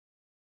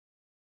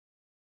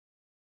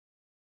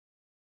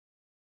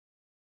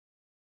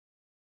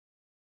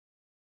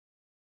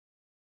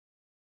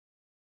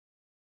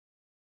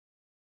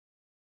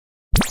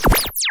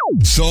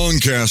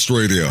SongCast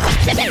Radio.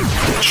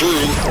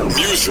 True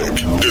music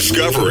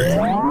discovery.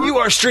 You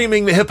are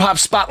streaming the Hip Hop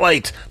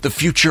Spotlight, the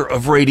future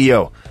of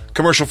radio.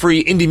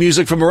 Commercial-free indie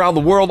music from around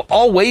the world,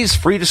 always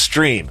free to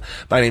stream.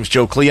 My name's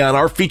Joe Cleon.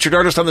 Our featured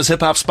artist on this Hip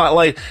Hop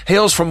Spotlight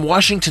hails from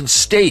Washington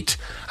State.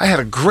 I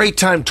had a great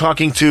time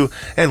talking to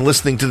and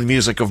listening to the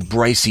music of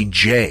Brycey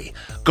J.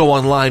 Go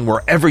online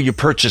wherever you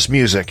purchase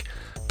music.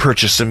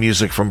 Purchase some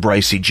music from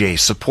Brycey J.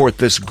 Support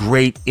this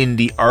great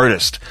indie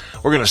artist.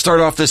 We're going to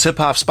start off this Hip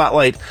Hop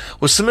Spotlight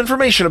with some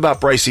information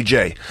about Brycey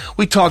J.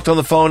 We talked on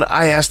the phone.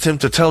 I asked him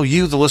to tell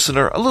you, the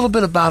listener, a little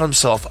bit about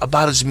himself,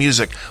 about his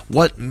music,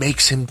 what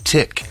makes him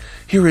tick.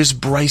 Here is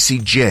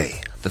Brycey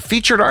J., the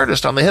featured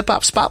artist on the Hip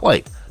Hop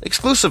Spotlight,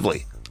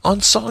 exclusively on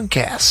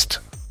SongCast.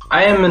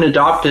 I am an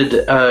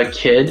adopted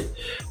kid.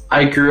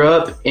 I grew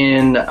up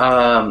in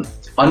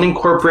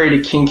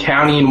unincorporated King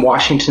County in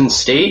Washington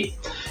State,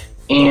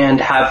 and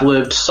have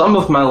lived some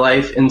of my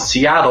life in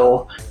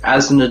Seattle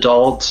as an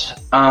adult.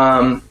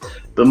 But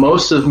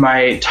most of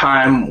my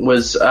time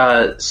was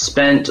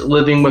spent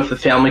living with a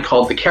family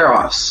called the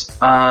Karoffs.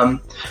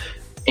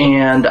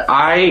 And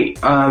I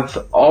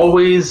have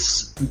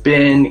always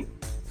been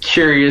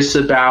curious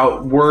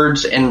about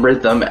words and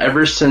rhythm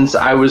ever since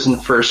I was in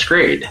first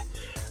grade.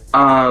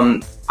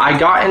 I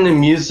got into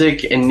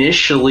music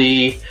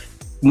initially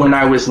when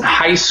I was in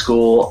high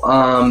school,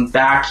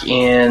 back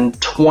in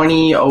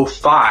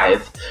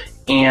 2005,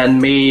 and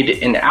made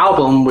an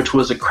album which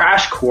was a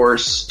crash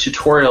course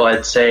tutorial,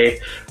 I'd say,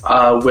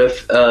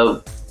 with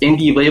an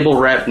indie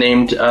label rep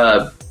named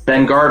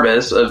Ben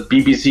Garbus of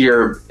BBC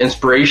or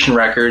Inspiration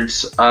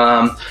Records,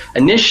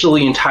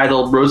 initially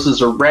entitled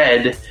Roses Are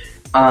Red,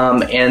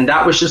 and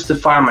that was just to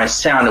find my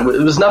sound.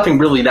 It was nothing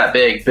really that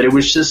big, but it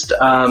was just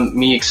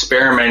me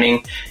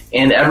experimenting.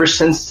 And ever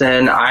since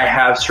then, I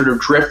have sort of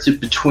drifted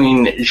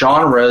between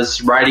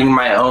genres, writing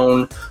my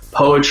own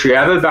poetry.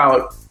 I have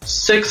about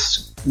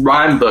 6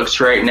 rhyme books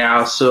right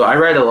now, so I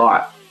write a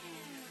lot.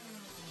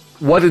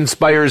 What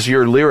inspires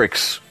your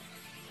lyrics?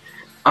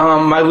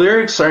 My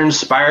lyrics are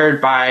inspired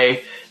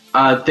by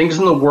things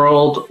in the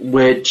world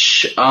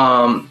which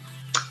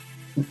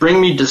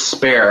bring me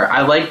despair.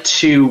 I like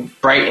to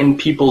brighten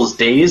people's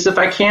days if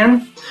I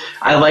can.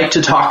 I like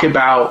to talk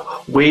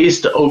about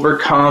ways to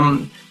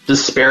overcome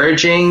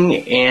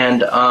disparaging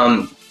and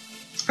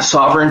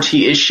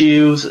sovereignty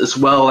issues, as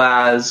well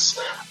as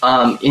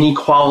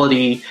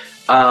inequality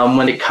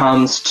when it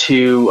comes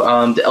to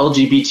the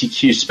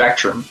LGBTQ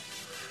spectrum.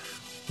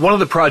 One of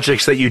the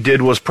projects that you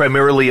did was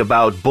primarily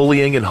about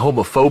bullying and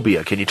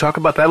homophobia. Can you talk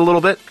about that a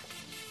little bit?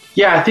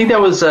 Yeah, I think that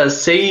was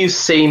Say You,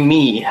 Say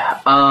Me.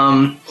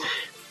 I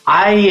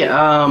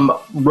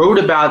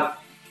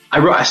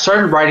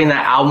started writing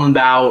that album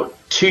about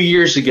 2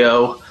 years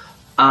ago.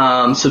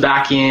 So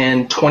back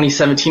in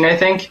 2017, I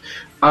think.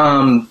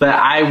 But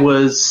I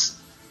was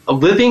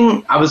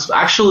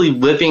actually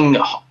living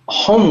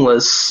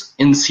homeless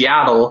in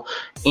Seattle,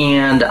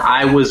 and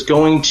I was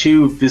going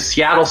to the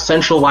Seattle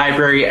Central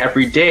Library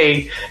every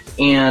day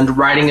and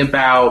writing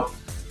about,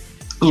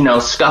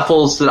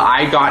 scuffles that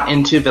I got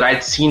into, that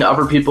I'd seen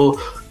other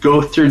people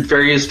go through,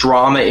 various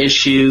drama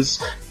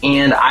issues.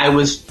 And I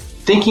was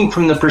thinking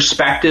from the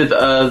perspective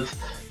of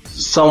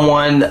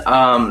someone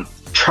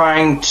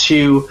trying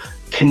to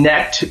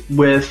connect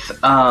with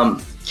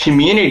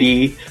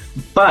community,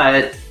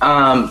 but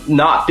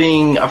not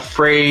being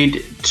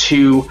afraid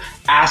to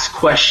ask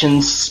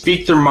questions,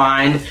 speak their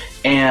mind,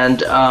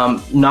 and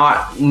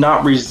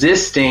not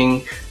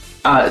resisting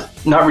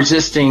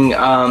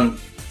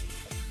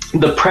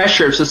the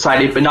pressure of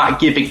society, but not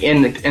giving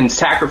in and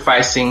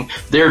sacrificing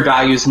their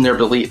values and their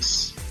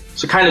beliefs.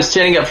 So kind of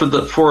standing up for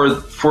the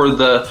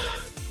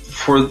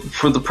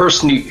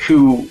person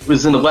who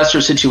was in a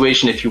lesser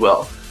situation, if you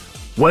will.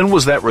 When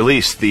was that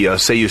released, the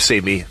Say You, Say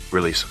Me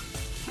release?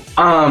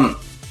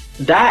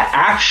 That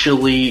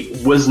actually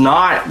was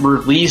not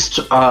released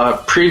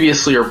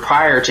previously or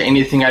prior to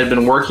anything I'd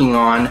been working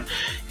on.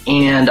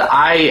 And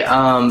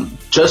I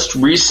just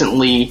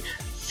recently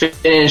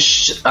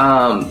finished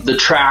the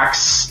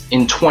tracks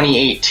in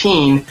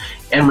 2018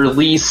 and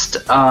released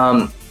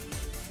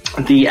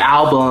the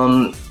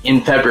album in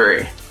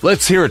February.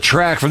 Let's hear a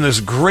track from this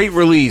great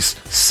release,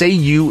 Say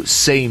You,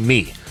 Say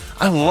Me.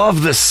 I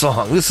love this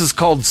song. This is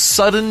called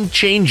Sudden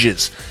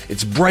Changes.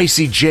 It's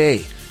Brycey J.,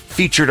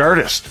 featured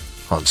artist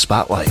on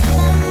Spotlight.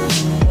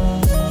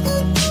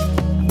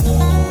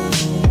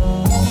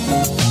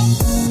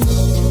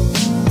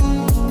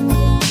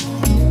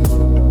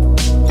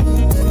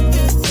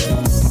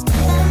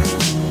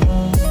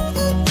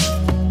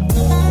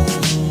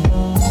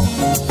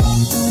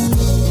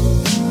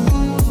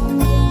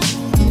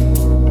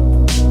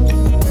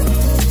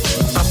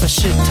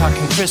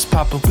 Talking frisk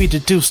popper, we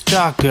deduce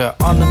jogger.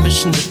 On a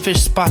mission to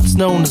fish spots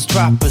known as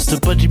droppers. The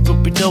buddy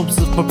booby dopes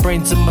of my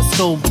brains and my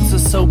soul. Books are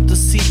soap to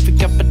see,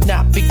 forget but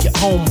not be at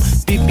home.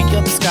 Beat me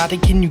up, Scotty,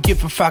 can you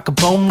give a frog a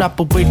bone? I've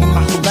been waiting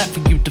my whole life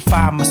for you to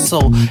find my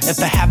soul. If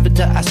I happen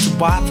to ask you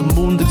why the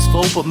moon looks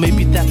full, but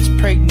maybe that's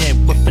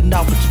pregnant with an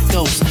knowledge of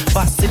ghosts.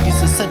 My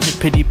cities are such a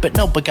pity, but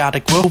no, but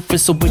gotta grow.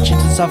 It's a witch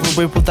to solve a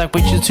way without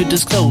witches to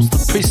disclose.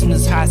 The priest in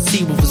his high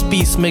sea with his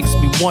beast makes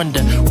me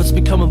wonder what's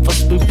becoming of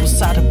us people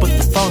sided with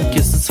the funk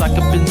is. It's like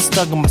I've been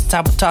stuck on my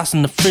side with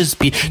tossing the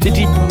frisbee. Did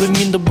he really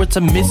mean the words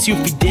I miss you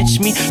if he ditched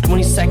me?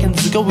 20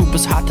 seconds ago it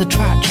was hot to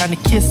try, trying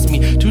to kiss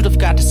me. Dude, I've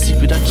got a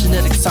secret, our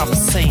genetics aren't the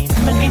same.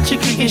 I'm an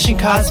ancient creation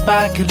caused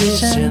by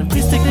collision.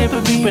 Please take care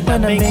of me when I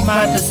make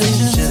my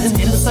decisions.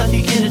 In the sun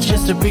you get a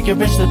chance to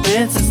rearrange the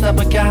bits. It's not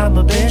like I'm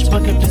a bitch,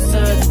 but if it's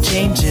the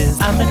changes.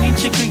 I'm an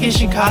ancient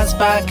creation caused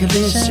by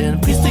collision.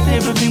 Please take care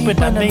of me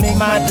when I make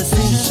my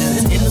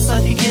decisions. In the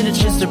sun you get a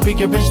chance to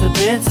rearrange the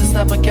bits. It's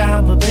not like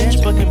I'm a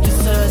bitch, but if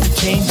it's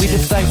the changes. We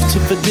live life to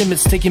the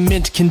limits, taking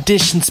mint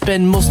conditions.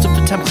 Spend most of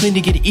the time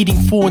cleaning and eating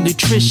for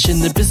nutrition.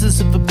 The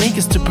business of a bank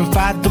is to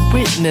provide the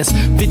witness.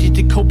 Ready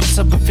to cope with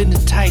some within the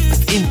type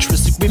of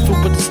interest. Grateful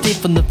with the state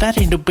from the that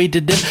ain't no way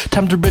to live.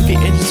 Time to review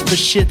edges for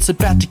shit's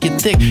about to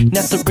get thick.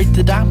 Not the rate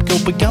that I'm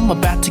going, I'm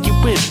about to get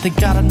whipped. Thank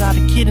God I'm not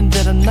a kid and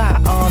that I'm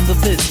not on the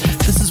list.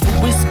 This is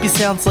what wispy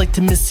sounds like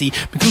to Missy.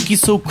 My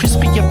cookie's so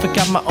crispy, I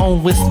forgot my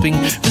own lisping.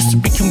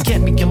 Mystery, come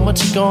get me, I'm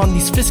munching on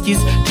these fiskies.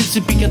 Tips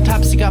to be on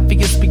top, so got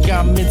figures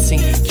beyond mincing.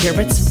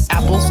 Carrots,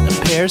 apples, and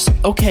pears,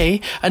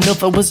 okay. I know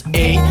if I was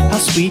A, how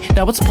sweet,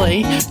 now it's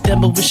play.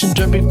 Demolition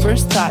derby,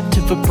 first thought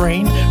to the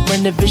brain.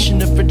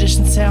 Renovation of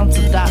tradition sounds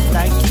a lot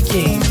like a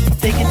game.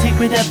 They can take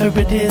whatever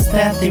it is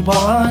that they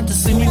want.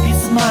 Assume your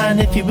peace of mind,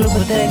 if you will,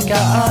 but then go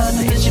on.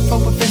 To get your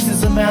forward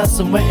faces a mouse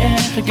somewhere.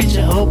 Forget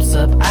your hopes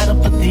up, I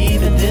don't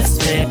believe in this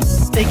fair.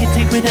 They can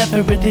take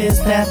whatever it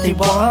is that they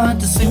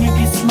want. Assume your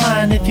peace of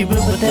mind, if you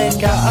will, but then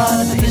go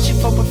on. To get your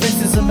forward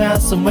faces a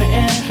mouse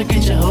somewhere.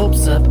 Forget your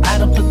hopes up, I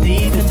don't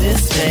believe in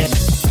this fair.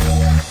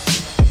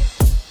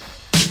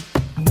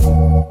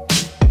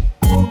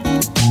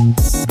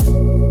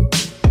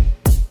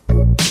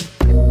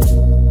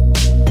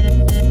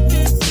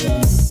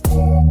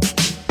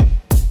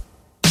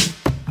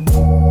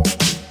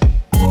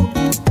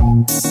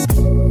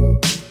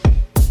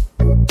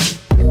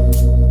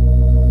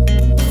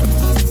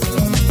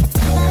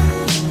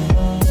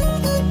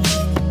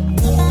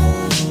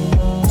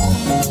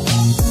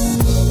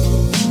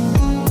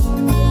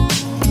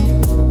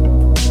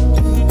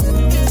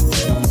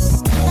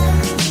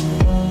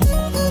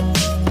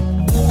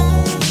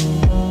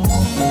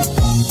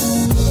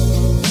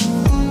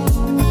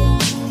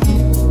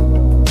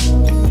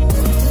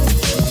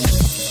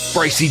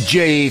 Brycey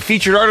J,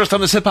 featured artist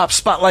on this hip-hop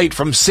spotlight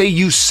from Say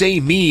You,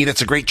 Say Me.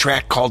 That's a great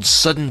track called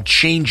Sudden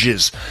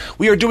Changes.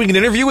 We are doing an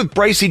interview with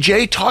Brycey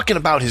J, talking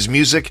about his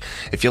music.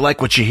 If you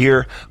like what you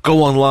hear,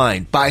 go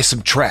online, buy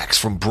some tracks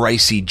from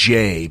Brycey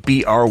J,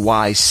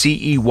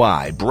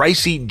 B-R-Y-C-E-Y,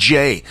 Brycey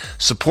J.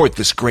 Support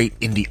this great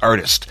indie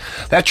artist.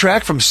 That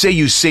track from Say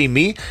You, Say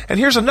Me, and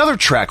here's another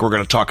track we're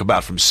going to talk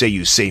about from Say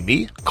You, Say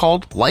Me,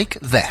 called Like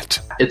That.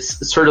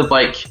 It's sort of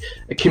like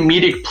a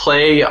comedic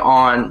play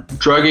on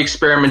drug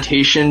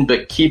experimentation,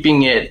 but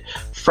keeping it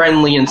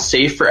friendly and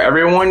safe for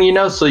everyone, you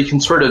know, so you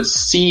can sort of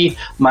see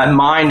my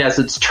mind as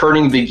it's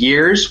turning the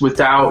gears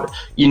without,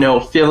 you know,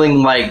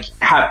 feeling like,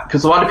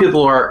 because a lot of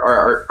people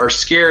are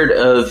scared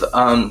of,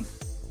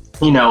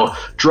 you know,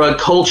 drug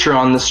culture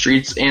on the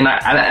streets, and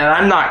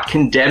I'm not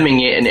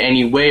condemning it in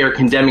any way or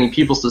condemning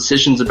people's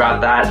decisions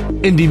about that.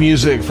 Indie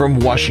music from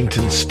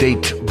Washington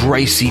State,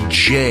 Brycey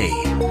J.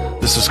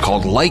 This is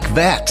called Like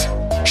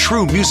That,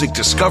 true music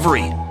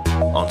discovery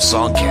on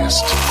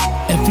SongCast.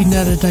 Every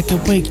night I like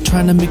awake,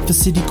 trying to make the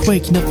city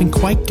quake. Nothing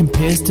quite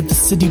compares to the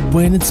city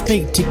when it's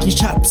baked. Take your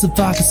shots of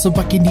vodka so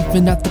I can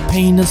even out the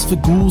pain. As for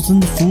ghouls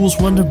and the fools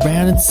run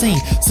around insane.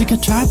 Sick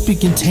of trying to be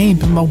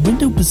contained, but my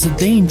window is a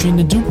lame. Trying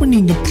to do when he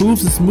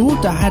improves his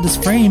mood, I hide his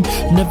frame.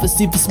 Never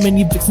see this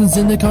many vixens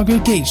in the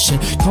congregation.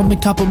 Call me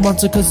copper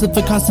monster cause of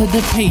the cost of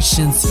their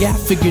patience. Yeah, I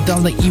figured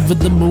on the eve of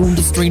the moon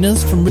to strain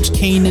us from rich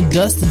cane and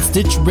dust and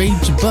stitch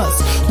rage and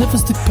bust. Never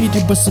stick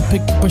painted brush to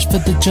pick a brush for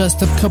the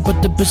just. I've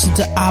covered the bushes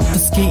to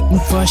obfuscate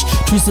and fresh.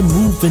 Trees are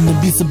moving, the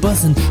bees are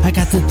buzzing. I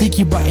got to think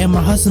you right in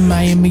my hustle.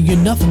 Miami, you're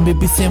nothing,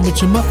 baby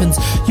sandwich and muffins.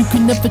 You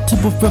can never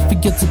tell if rough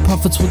gets the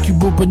profits. What you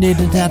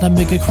ruminated out, I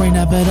make a crane,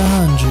 I bet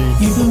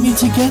 100. You and me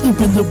together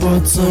in the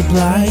world so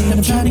blind.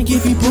 I'm trying to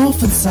give you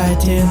both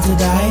insight and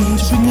today.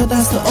 To bring your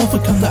last to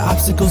overcome the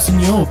obstacles in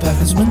your path.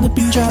 Cause when the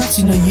beat drops,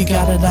 you know you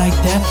got it like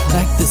that.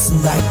 Like this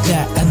and like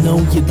that, I know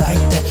you like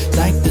that.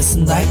 Like this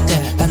and like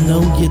that, I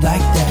know you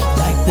like that.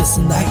 Like this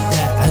and like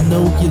that, I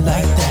know you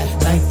like that.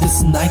 like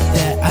this and like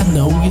that. I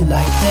know you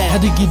like that. How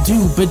do you do?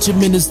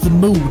 Benjamin is the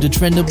mood. A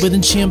trend of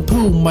within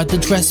shampoo. Might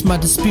address my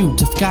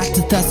dispute. I've got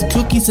 2,000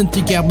 cookies and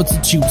 3 gallons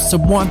of juice. I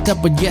want that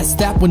one, yes,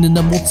 that one, and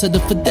I won't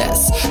settle for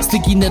this.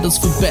 Sticky nettles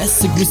for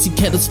best, and greasy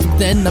kettles for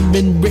then. I'm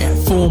in rare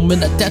form,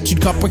 and I doubt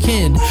you'd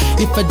comprehend.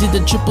 If I did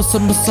a triple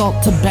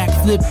somersault to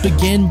backflip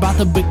again, by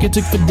the wicked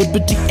took the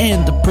liberty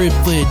and the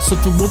privilege. So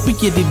there won't be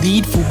any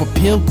need for a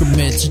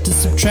pilgrimage. To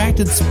subtract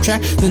and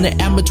subtract, then I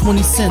add my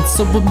 20 cents.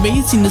 So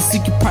amazing to see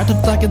you part of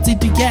like a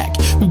zodiac.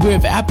 Beware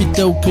of Abby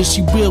though, cause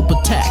she will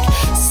attack.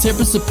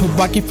 Sarah's a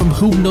Paraki from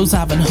who knows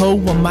Ivanhoe.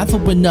 I'm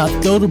mindful enough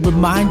though to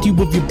remind you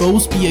of your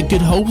woes. Be a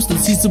good host and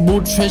see some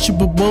more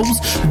treasurable woes.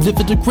 Live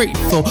it a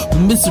grateful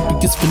when misery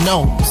gets for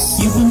knows.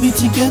 You and me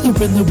together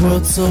in the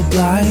world so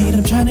blind.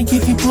 I'm trying to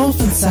keep you both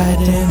inside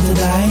and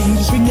tonight.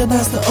 Just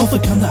realize to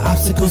overcome the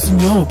obstacles in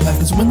your path.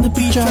 Cause when the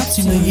beat drops,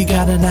 you know you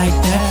gotta like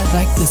that.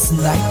 Like this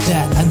and like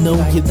that. I know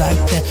you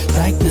like that.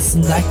 Like this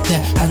and like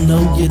that. I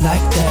know you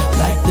like that.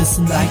 Like this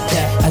and like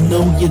that. I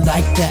know you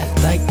like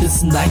that. Like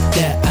this and like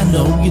that. I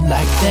know you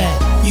like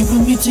that. You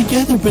and me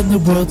together in the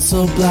world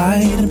so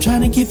blind. I'm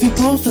trying to keep you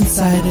both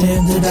inside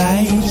and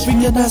tonight. Just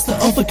realize to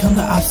overcome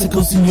the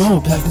obstacles in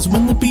your path. Cause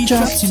when the beat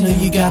drops, you know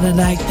you gotta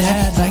like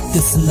that. Like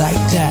this and like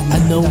that.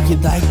 I know you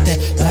like that.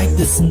 Like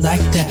this and like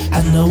that.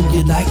 I know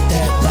you like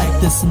that.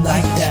 Like this and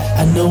like that.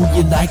 I know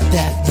you like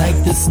that. Like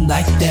this and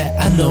like that.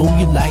 I know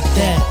you like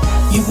that.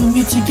 You and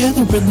me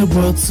together in the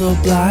world so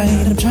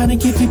blind. I'm trying to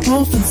keep you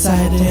both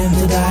inside and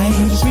tonight.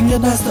 Just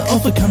realize to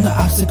overcome the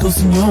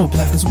obstacles in your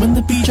path. Cause when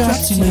the beat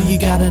drops, you know you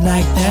gotta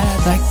like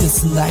that. Like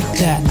this and like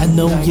that. I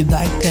know you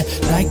like that.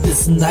 Like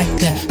this and like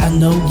that. I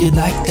know you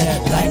like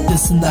that. Like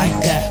this and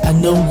like that. I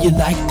know you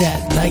like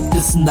that. Like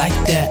this and like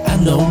that.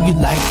 I know you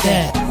like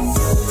that.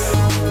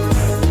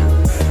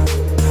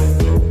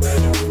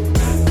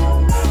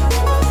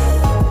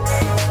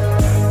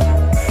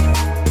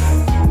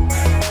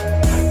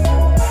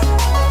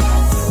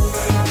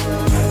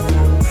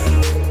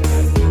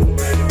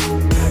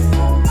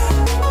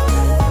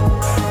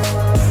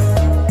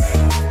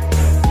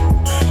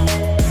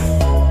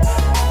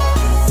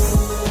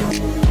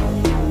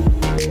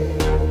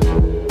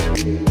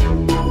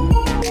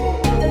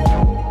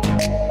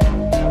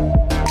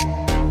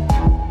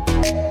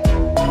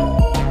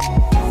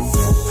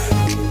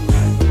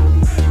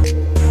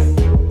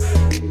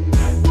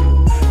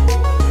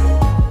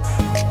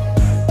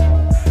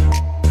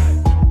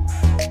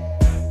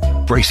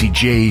 Brycey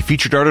J,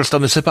 featured artist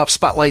on this hip-hop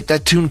spotlight,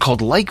 that tune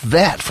called Like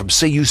That from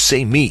Say You,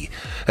 Say Me.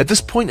 At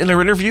this point in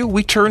our interview,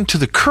 we turn to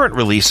the current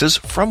releases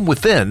from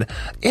within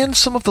and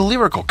some of the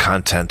lyrical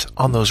content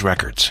on those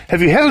records.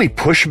 Have you had any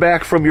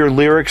pushback from your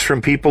lyrics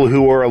from people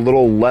who are a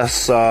little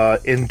less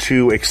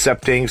into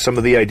accepting some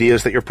of the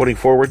ideas that you're putting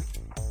forward?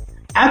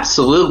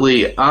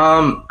 Absolutely.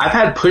 I've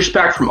had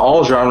pushback from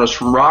all genres,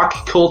 from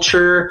rock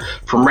culture,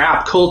 from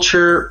rap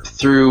culture,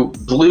 through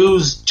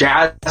blues,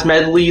 jazz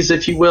medleys,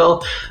 if you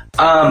will.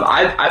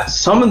 I've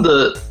some of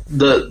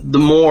the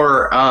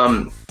more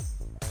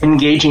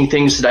engaging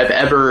things that I've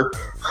ever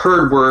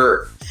heard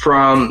were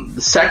from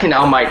the second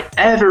album I'd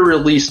ever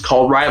released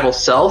called Rival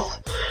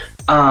Self.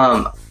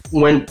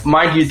 When,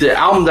 mind you, the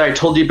album that I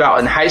told you about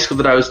in high school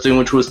that I was doing,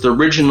 which was the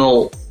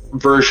original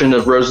version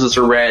of Roses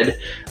Are Red,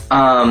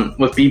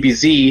 with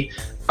BBZ,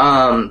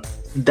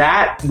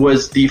 that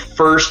was the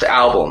first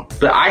album,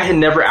 but I had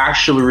never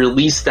actually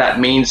released that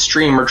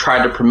mainstream or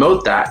tried to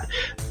promote that.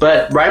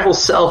 But Rival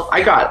Self,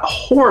 I got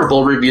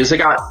horrible reviews. I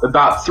got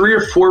about 3 or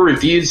 4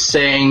 reviews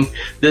saying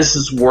this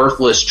is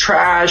worthless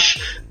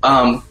trash,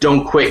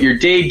 don't quit your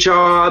day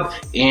job,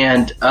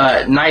 and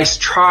nice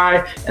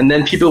try. And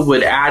then people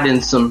would add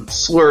in some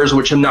slurs,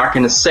 which I'm not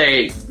going to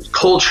say,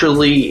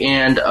 culturally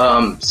and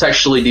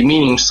sexually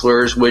demeaning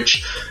slurs,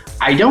 which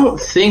I don't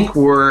think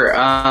were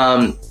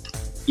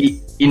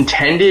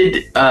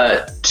intended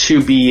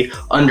to be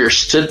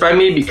understood by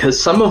me, because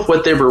some of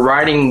what they were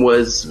writing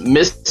was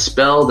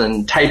misspelled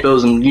and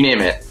typos and you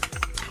name it.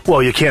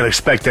 Well, you can't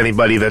expect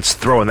anybody that's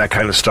throwing that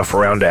kind of stuff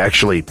around to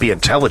actually be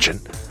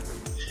intelligent.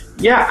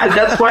 Yeah,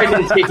 that's why I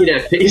didn't take it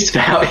at face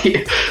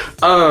value.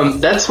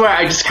 That's why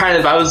I just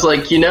I was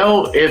like, you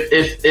know,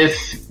 if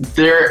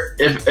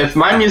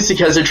my music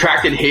has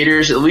attracted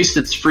haters, at least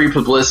it's free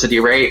publicity,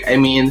 right? I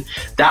mean,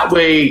 that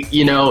way,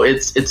 you know,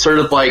 it's sort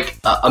of like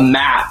a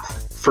map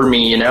for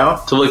me, you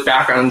know, to look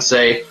back on and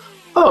say,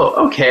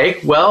 oh, okay,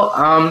 well,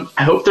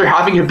 I hope they're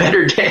having a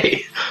better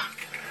day.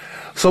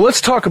 So let's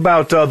talk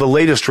about the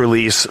latest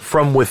release,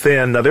 From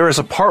Within. Now, there is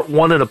a part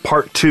 1 and a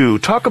part 2.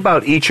 Talk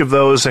about each of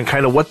those and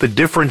kind of what the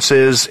difference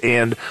is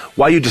and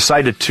why you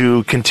decided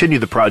to continue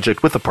the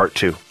project with the part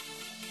 2.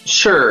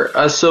 Sure.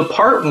 So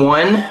part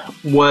 1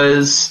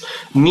 was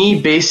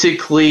me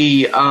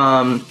basically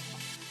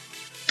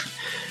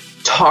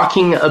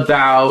talking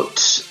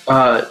about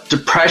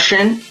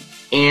depression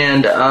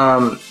and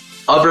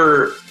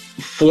other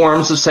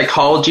forms of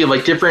psychology,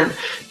 like different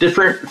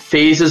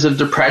phases of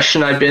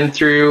depression I've been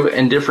through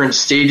and different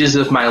stages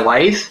of my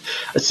life,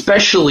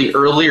 especially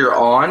earlier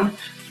on.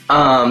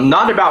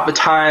 Not about the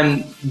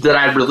time that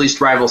I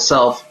released Rival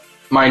Self,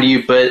 mind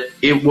you, but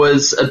it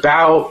was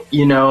about,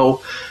 you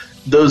know,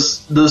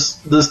 those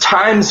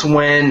times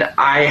when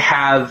I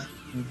have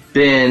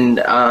been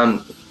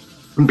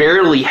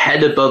barely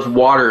head above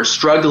water,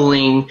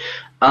 struggling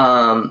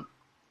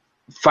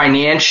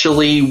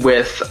financially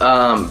with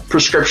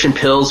prescription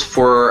pills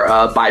for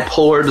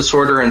bipolar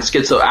disorder and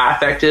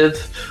schizoaffective,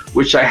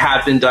 which I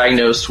have been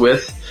diagnosed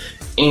with,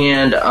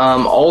 and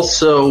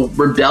also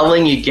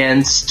rebelling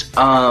against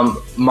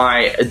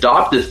my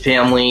adoptive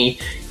family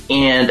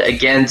and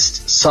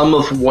against some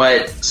of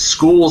what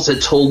schools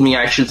had told me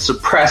I should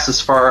suppress as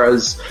far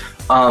as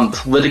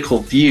political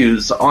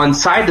views. On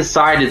Side to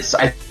Side,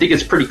 I think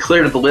it's pretty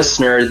clear to the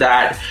listener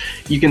that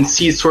you can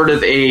see sort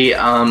of a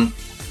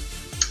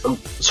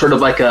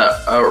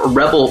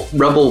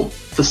rebel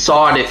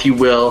facade, if you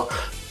will,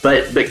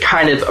 but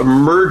kind of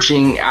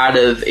emerging out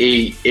of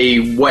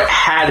a what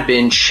had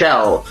been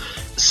shell.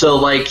 So,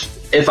 like,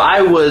 if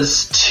I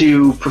was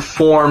to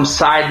perform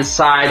Side to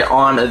Side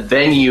on a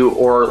venue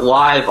or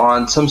live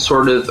on some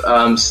sort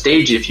of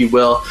stage, if you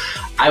will,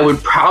 I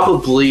would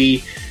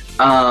probably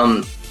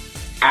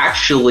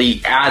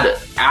actually add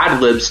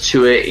ad-libs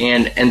to it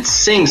and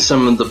sing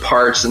some of the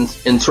parts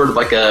in sort of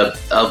like a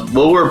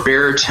lower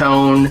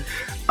baritone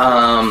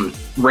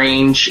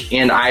range,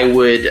 and I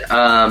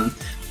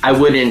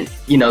wouldn't,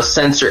 you know,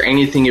 censor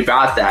anything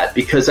about that,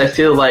 because I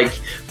feel like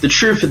the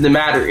truth of the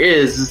matter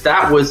is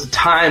that was a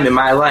time in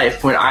my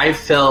life when I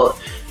felt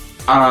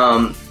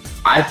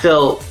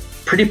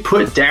pretty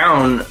put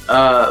down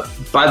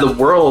by the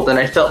world, and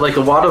I felt like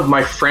a lot of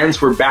my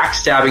friends were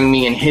backstabbing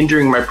me and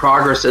hindering my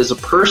progress as a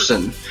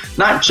person,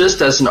 not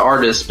just as an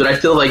artist, but I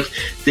feel like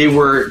they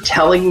were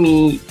telling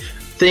me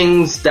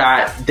things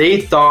that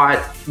they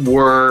thought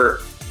were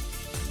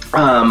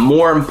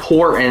more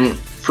important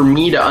for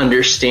me to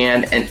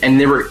understand, and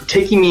they were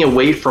taking me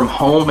away from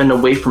home and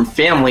away from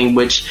family,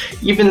 which,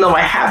 even though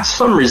I have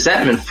some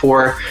resentment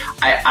for,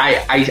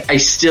 I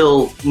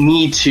still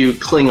need to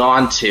cling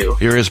on to.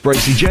 Here is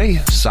Brycey J,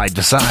 Side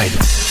to Side.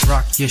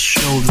 Rock your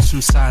shoulders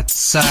from side to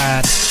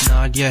side,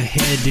 nod your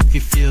head if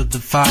you feel the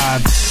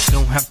vibe.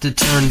 Don't have to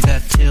turn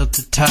that tail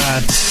to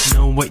tide,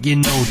 know what you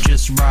know,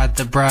 just ride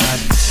the bride.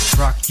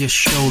 Rock your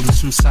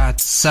shoulders from side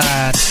to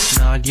side,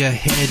 nod your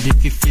head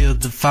if you feel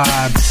the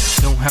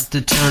vibe. Don't have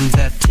to turn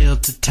that tail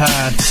to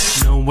tide,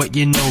 know what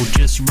you know,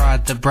 just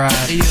ride the bride.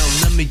 Hey yo,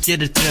 let me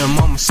get it to them,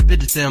 I'ma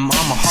spit it to them,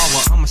 I'ma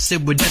holler, I'ma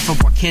sit whatever,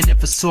 I can't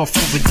ever soar for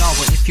a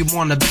dollar. If you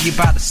wanna be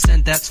about a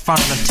cent, that's fine,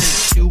 I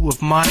take two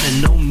of mine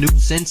and no new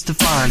sense to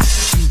find.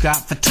 You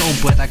got the toe,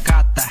 but I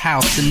got the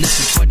house, and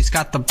everybody's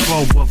got the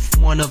bro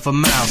of one of a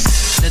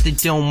mouse that they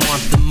don't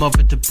want the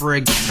mother to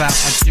brag about.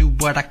 I do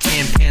what I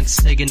can, pants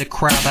sag in the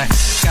crowd, I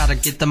gotta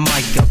get the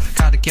mic up,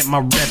 gotta get my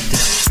rep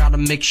down, gotta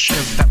make sure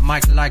that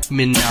Mike like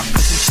me now,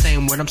 cause I'm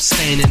saying what I'm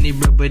saying and he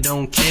really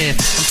don't care.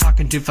 I'm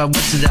talking to five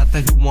wizards out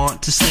there who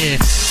want to stare.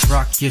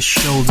 Rock your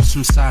shoulders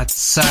from side to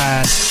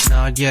side,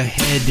 nod your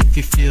head if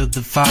you feel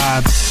the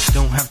vibe.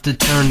 Don't have to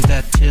turn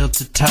that tail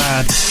to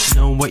tide,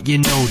 know what you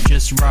know,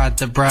 just ride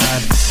the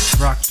bride.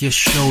 Rock your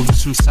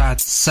shoulders from side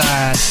to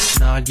side,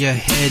 nod your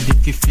head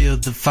if you feel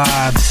the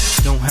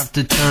vibe. Don't have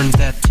to turn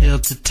that tail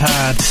to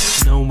tide,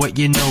 know what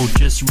you know,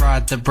 just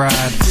ride the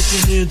bride. Put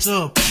your hands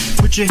up,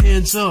 put your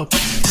hands up,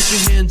 put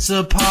your hands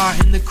up high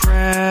in the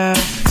crowd.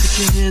 Put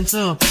your hands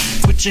up,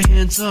 put your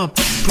hands up,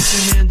 put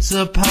your hands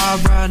up high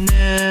right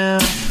now.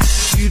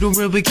 You don't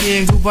really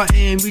care who I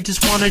am, you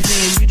just wanna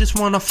jam, you just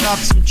wanna flop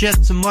some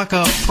jets and like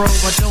a pro.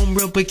 I don't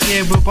really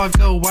care where I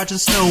go, I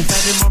just know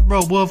that in my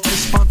role of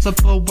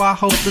responsible, I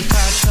hold the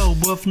title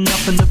with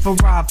nothing of a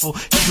rival.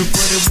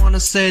 Everybody wanna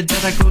say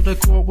that I go to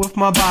court with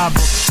my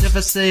Bible,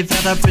 never say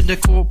that I've been to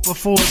court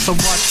before, so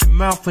watch your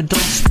mouth and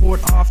don't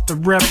sport off the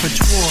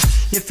repertoire.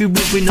 If you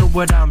really know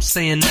what I'm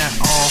saying at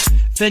all,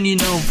 then you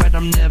know that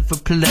I'm never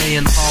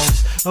playing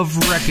halls of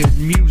record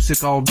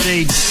music all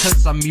day,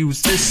 because I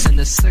muse this in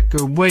a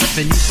sicker way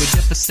than you would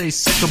ever say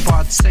sick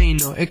about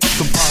sane or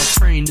Ichabod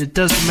train. It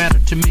doesn't matter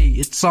to me,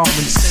 it's all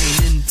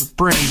insane in the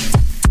brain.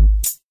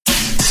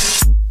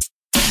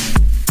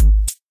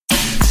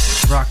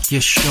 Rock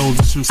your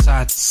shoulders from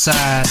side to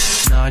side,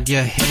 nod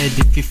your head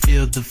if you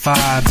feel the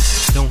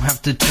vibe. Don't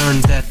have to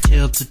turn that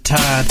tail to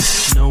tide,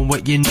 know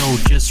what you know,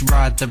 just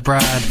ride the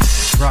bride.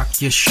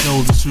 Rock your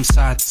shoulders from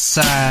side to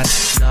side,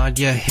 nod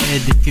your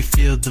head if you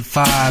feel the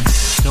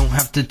vibe. Don't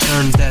have to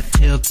turn that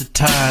tail to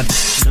tide,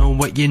 know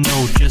what you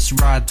know, just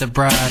ride the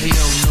bride. Hey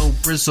yo, no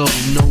brizzle,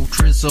 no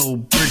drizzle,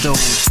 brittle,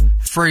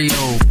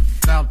 frail,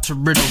 about to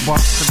riddle,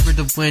 watch the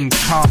riddle when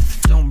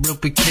cough. Don't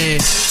really care,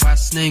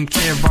 last name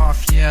care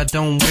off, yeah,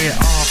 don't wear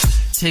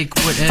off. Take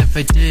whatever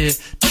I did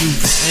to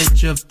the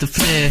edge of the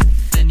flare,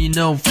 then you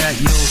know that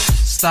you'll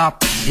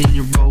stop in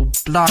your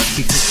roadblock,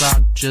 because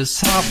I'll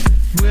just hop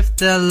with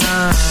the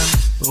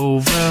line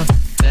over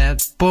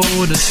that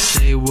border,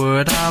 say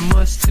what I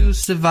must to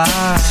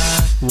survive.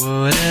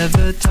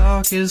 Whatever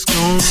talk is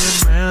going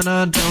round,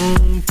 I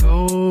don't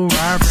go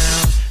right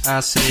round. I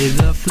say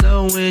the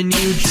flow and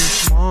you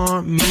just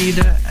want me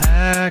to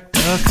act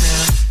a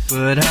clown.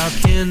 But how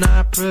can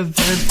I prevent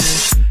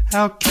this?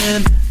 How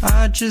can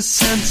I just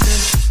sense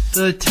it?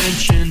 The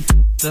tension,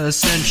 the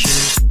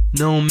ascension,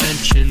 no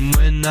mention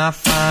when I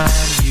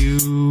find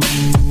you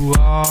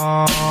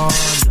are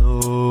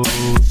no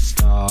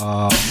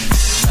star.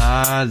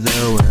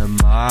 Neither am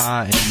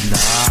I, and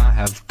I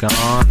have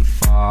gone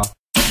far.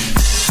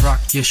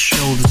 Rock your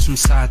shoulders from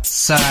side to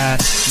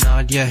side,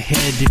 nod your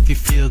head if you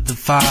feel the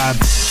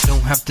vibe.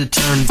 Don't have to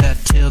turn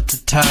that tail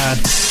to tide.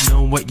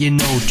 Know what you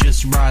know,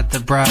 just ride the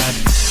ride.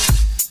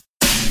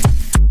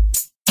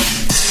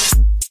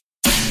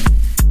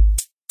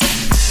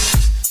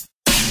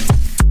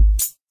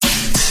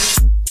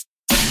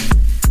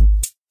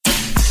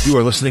 You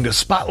are listening to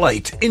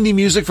Spotlight, indie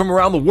music from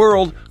around the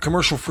world,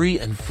 commercial-free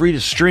and free to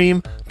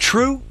stream,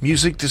 true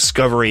music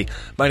discovery.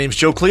 My name's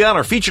Joe Cleon.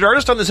 Our featured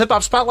artist on this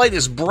hip-hop Spotlight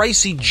is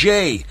Brycey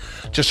J.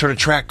 Just heard a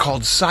track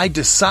called Side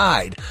to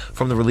Side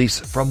from the release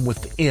From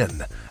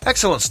Within.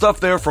 Excellent stuff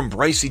there from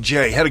Brycey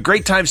J. Had a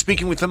great time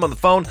speaking with him on the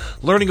phone,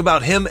 learning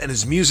about him and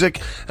his music,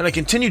 and I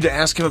continued to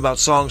ask him about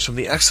songs from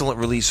the excellent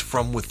release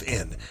From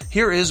Within.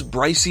 Here is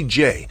Brycey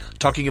J.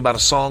 talking about a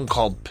song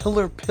called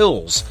Pillar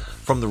Pills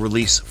from the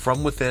release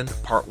From Within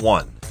Part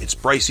 1. It's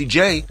Brycey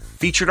J.,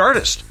 featured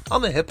artist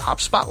on the Hip Hop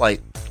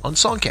Spotlight on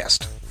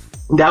SongCast.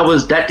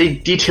 That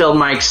detailed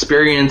my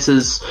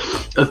experiences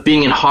of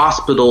being in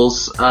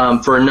hospitals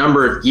for a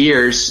number of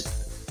years,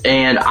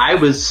 and I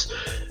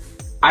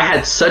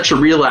had such a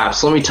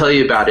relapse. Let me tell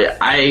you about it.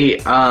 I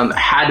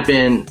had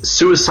been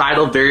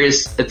suicidal at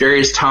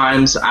various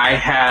times. I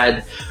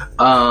had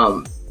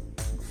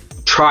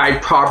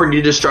tried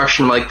property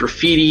destruction like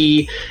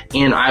graffiti,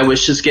 and I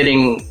was just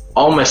getting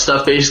all my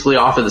stuff basically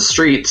off of the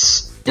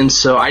streets. And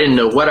so I didn't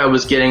know what I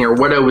was getting or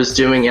what I was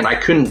doing, and I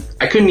couldn't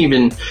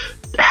even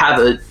have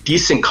a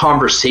decent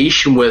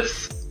conversation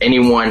with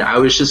anyone. I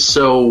was just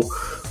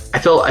I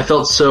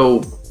felt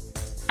so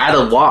at a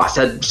loss,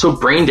 so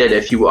brain dead,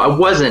 if you will. I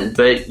wasn't,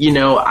 but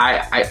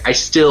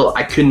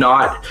I could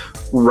not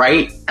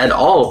write at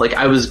all. Like,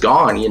 I was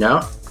gone,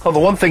 Well, the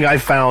one thing I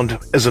found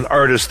as an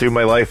artist through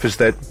my life is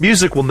that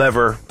music will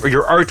never, or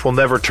your art will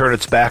never turn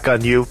its back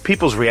on you.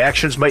 People's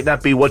reactions might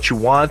not be what you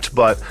want,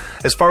 but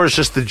as far as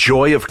just the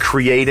joy of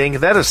creating,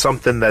 that is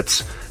something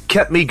that's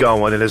kept me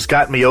going and has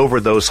gotten me over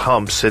those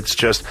humps. It's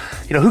just,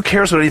 who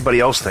cares what anybody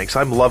else thinks?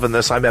 I'm loving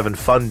this. I'm having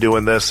fun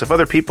doing this. If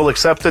other people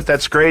accept it,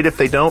 that's great. If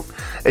they don't,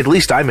 at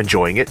least I'm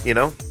enjoying it,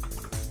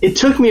 It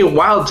took me a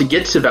while to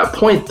get to that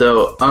point,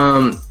 though.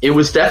 It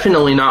was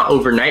definitely not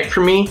overnight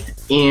for me.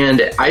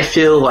 And I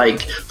feel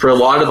like for a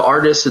lot of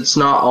artists, it's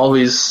not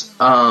always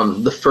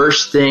the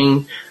first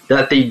thing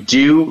that they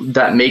do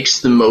that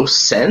makes the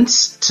most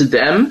sense to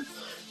them.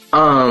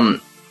 And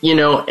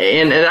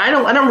I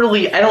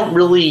don't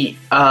really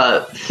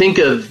think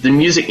of the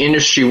music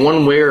industry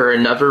one way or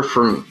another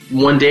from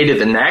one day to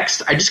the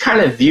next. I just kind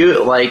of view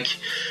it like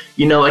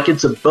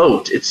it's a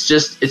boat. It's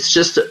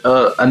just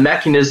a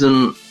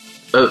mechanism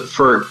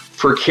for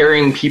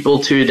carrying people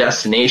to a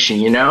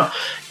destination,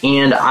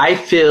 And I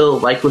feel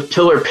like with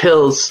Pillar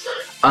Pills,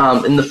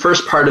 in the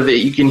first part of it,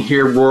 you can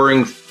hear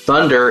roaring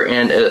thunder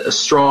and a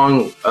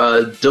strong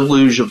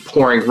deluge of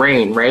pouring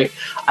rain, right?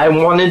 I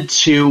wanted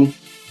to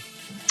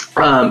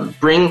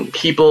bring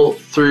people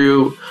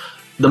through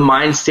the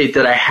mind state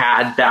that I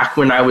had back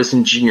when I was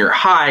in junior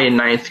high in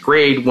 9th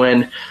grade,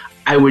 when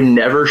I would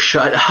never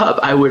shut up.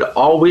 I would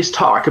always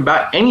talk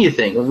about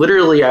anything.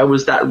 Literally, I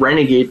was that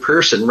renegade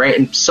person, right?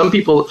 And some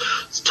people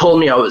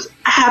told me I was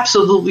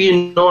absolutely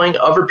annoying.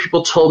 Other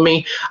people told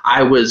me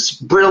I was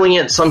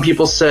brilliant. Some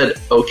people said,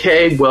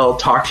 okay, well,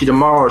 talk to you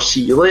tomorrow or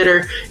see you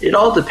later. It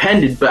all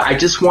depended, but I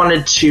just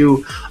wanted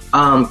to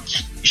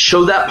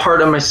show that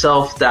part of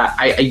myself that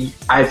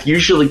I've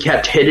usually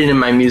kept hidden in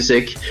my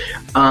music,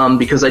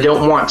 because I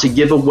don't want to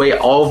give away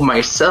all of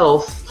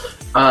myself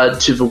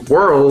to the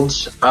world.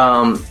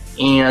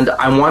 And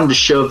I wanted to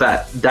show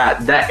that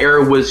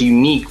era was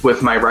unique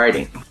with my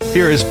writing.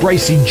 Here is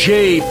Brycey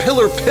J.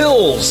 Pillar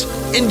Pills,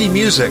 indie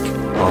music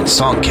on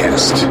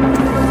SongCast.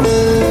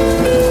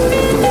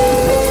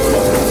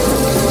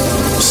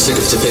 I'm sick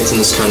of depicting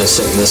this kind of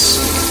sickness.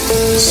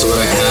 So what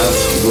I have,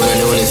 what I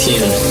know in a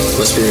human,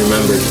 must be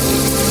remembered.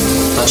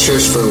 Not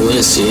cherished for a win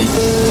to see,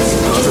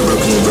 however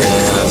broken the brain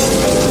I have.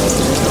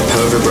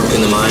 However broken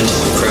the mind,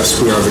 perhaps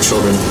we are the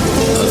children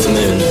of the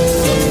moon.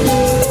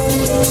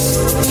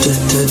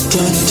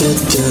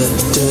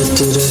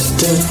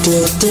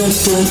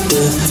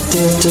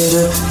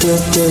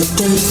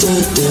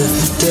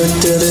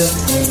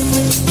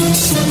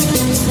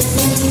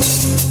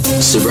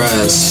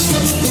 Surprise.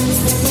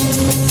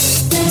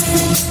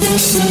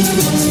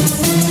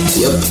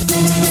 Yep.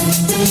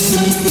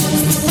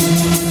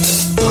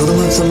 Bottom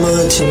of the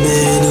mud, too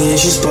many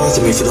issues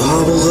bother me. For the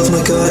hobble of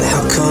my gut, how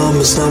come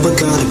it's not what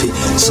gotta be?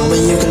 Some of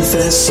you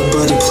confess,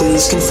 somebody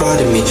please confide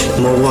in me.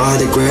 More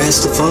wide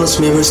grass, the funnest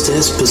mirrors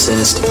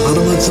dispossessed.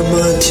 Bottom of the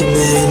mud, too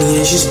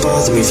many issues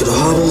bother me. For the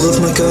hobble of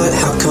my gut,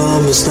 how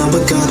come it's not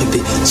what gotta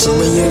be? Some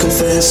of you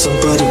confess,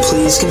 somebody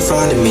please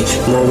confide in me.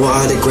 More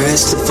wide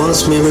grass, the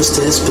funnest mirrors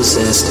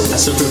dispossessed.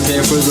 As I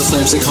prepare for the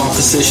flames of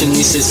composition,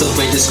 these days of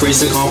weight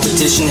disgrace of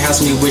competition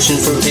has me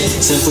wishing for pay.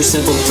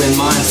 Simple in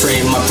mind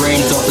frame, my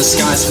brain thought the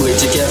skies were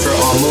together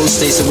on most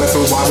days.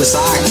 However, why was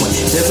I quit?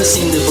 Never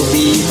seemed to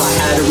believe I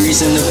had a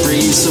reason to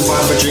breathe.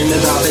 Survive a dream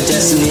about the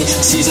destiny,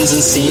 seasons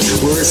and sea.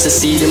 Words that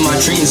seed in my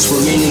dreams were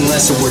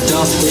meaningless or were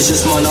dumb. It's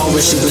just my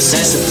knowledge to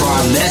possess the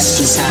prime mess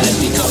just had it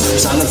become.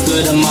 Sign of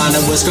good of mine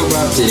that was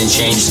corrupted and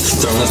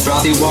changed. Thrown a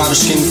frothy water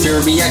stream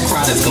fury, I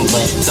cried of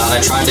complaint. Thought I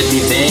tried to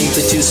be vague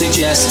but too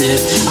suggestive.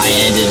 I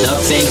ended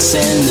up fake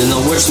sending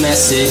the worst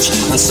message.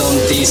 On some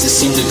days it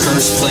seemed a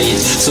curse played.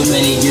 So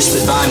many years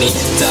by me,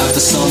 that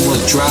the sun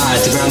looked dry,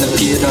 the ground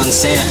appeared on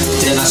sand,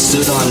 then I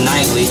stood on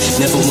nightly,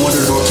 never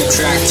wondered or kept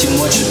track too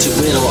much or too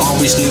little,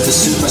 always knew the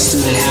soup I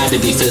stood in had to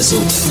be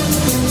fizzled.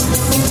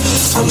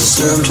 I'm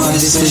disturbed by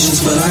these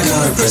visions, but I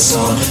gotta press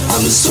on. I'm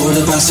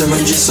distorted by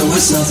syringes, so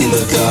it's nothing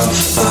but God.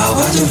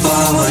 Vow after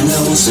vow, I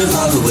know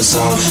survival was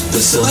on,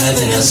 but still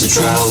heaven has a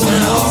trial when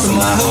I offer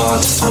my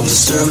heart. I'm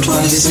disturbed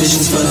by these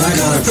visions, but I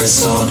gotta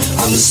press on.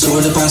 I'm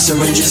distorted by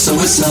syringes, so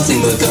it's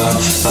nothing but God.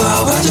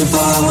 Vow after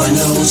vow, I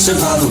know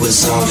survival was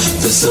on,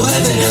 but still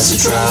heaven has a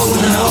trial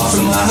when I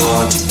offer my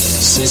heart.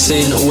 They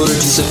say in order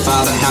to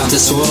survive I have to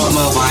sort out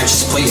my life,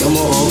 just play it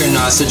more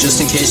organized, so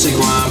just in case I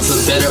grind for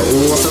better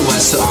or for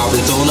worse. So I've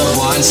been thrown a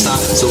blind spot,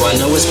 so I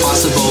know it's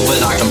possible, but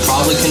I can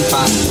probably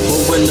confide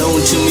what were known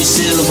to me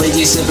still.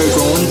 Ladies ever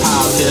growing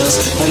pile pills,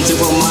 and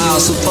through a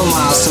miles upon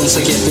milestones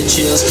I get the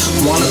chills.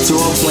 Wanna throw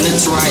up when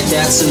it's right,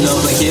 that's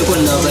another hit,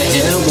 another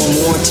hit, one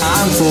more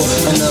time for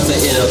another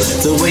ill.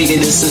 The way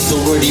it is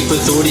authority,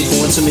 put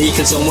 34 to me,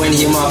 can someone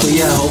hear my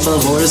plea? I hope the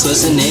Lord is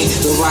listening,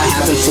 though I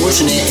have been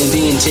fortunate in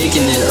being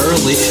taken in early.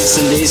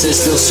 Some days I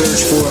still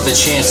search for the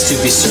chance to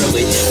be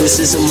surly.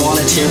 This is a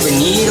monetary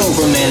need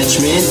over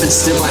management, but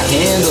still I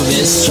handle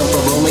this. Jump a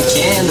Roman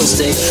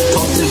candlestick,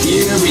 pumped and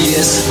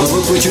furious. I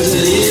work with you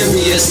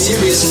delirious,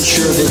 serious and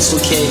sure it's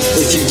okay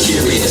if you're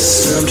curious.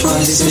 Disturbed by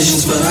these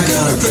visions, but I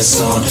gotta press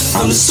on.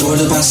 I'm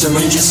distorted by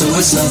syringes, so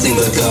it's nothing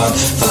but God.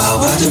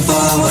 Vow after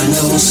vow, I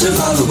know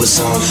survival was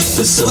on,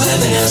 but still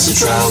heaven has a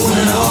trial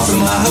when I offer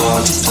my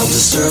heart. I'm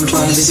disturbed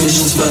by these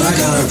visions, but I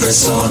gotta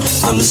press on.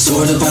 I'm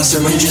distorted by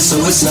syringes, so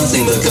it's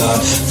nothing but God.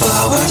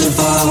 Vow after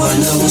vow, I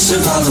know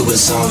survival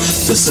was on,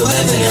 but still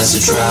heaven has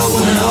a trial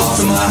when I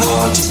offer my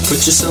heart.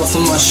 Put yourself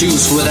in my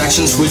shoes, what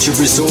actions would you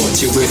resort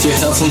to if your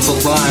health went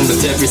line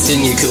with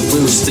everything you could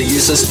lose? The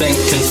years I spent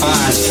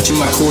confined to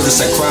my quarters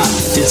I cried,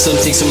 did some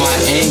things in my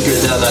anger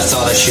that I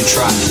thought I should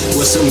try.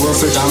 Wasn't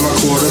worth a dime or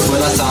quarter,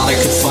 but I thought I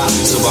could fly,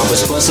 so I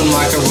was buzzing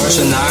like a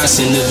Russian ice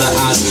into the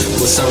eyes.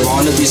 Was I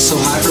wrong to be so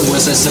hyper?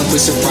 Was I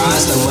simply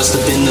surprised? I must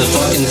have been the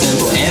fucking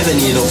thimble and the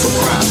needle for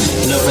crime.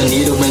 Another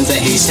needle in the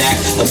haystack,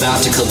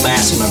 about to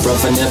collapse. My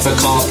brother never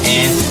called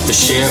and the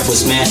sheriff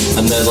was mad.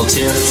 A metal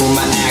tear for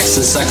my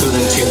axis, I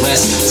couldn't care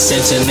less.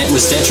 Sentiment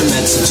was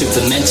detrimental to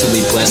the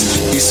mentally blessed.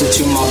 Used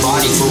to my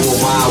body for a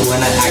while when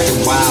I acted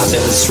wild.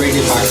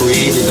 Demonstrated I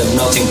created a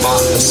melting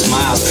pot of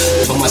smiles.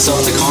 Told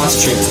myself to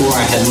concentrate before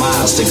I had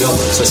miles to go,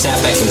 so I sat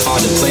back and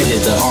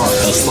contemplated the art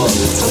of love.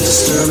 I'm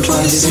disturbed by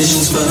these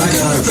visions, but I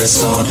gotta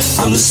press on.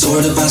 I'm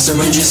distorted by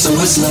syringes, so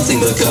it's nothing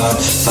but God.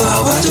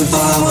 Vow after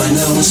vow, I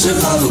know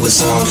survival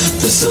was on,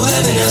 but still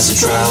heaven has a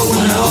trial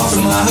when I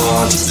offer my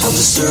heart. I'm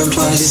disturbed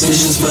by these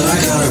visions, but I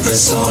gotta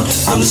press on.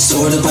 I'm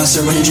distorted by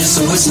syringes,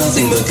 so it's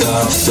nothing but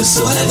God, but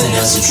still heaven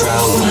has a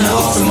trial when I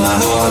offer my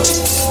heart.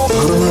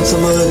 Bottom of the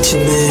mud,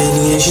 too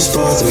many issues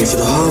bother me. For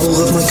the hobble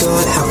of my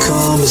God, how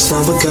come it's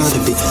not what gotta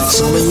be?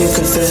 Some of you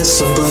confess,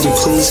 somebody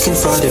please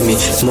confide in me.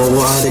 More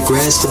wide the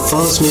grass, the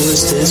false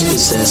mirrors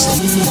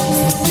dispossessed.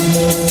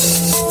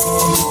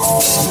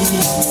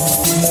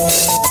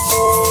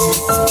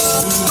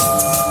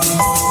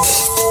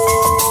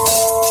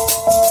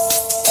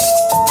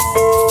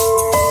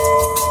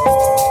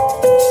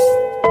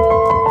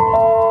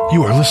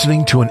 You are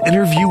listening to an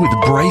interview with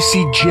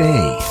Brycey J.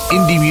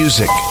 Indie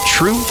music,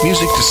 true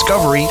music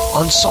discovery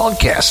on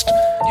SongCast.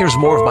 Here's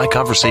more of my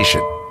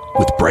conversation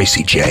with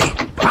Brycey J.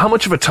 How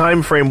much of a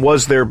time frame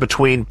was there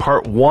between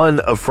part 1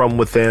 of From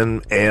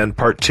Within and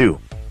part 2?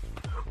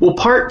 Well,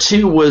 part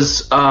 2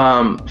 was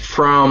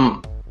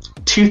from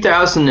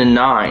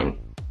 2009,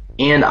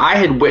 and I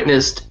had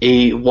witnessed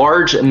a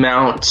large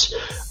amount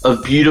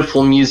of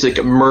beautiful music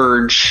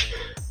emerge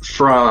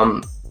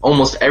from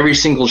almost every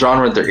single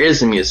genre there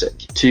is in music,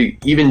 to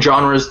even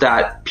genres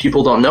that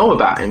people don't know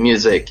about in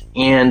music.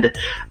 And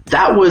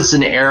that was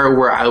an era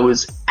where I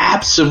was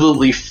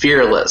absolutely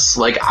fearless.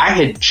 Like, I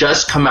had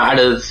just come out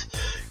of,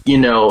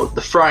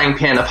 the frying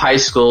pan of high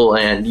school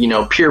and,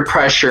 peer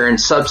pressure and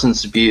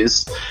substance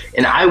abuse.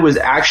 And I was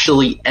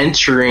actually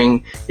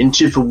entering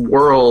into the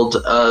world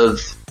of,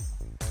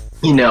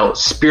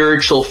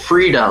 spiritual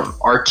freedom,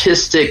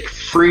 artistic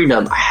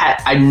freedom.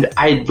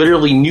 I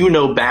literally knew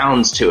no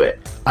bounds to it.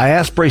 I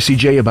asked Brycey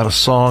J about a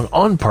song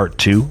on part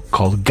 2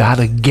 called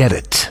Gotta Get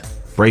It.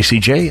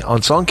 Brycey J on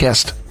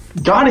SongCast.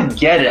 Gotta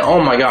Get It. Oh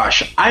my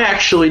gosh. I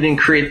actually didn't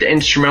create the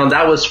instrumental.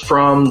 That was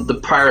from the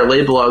prior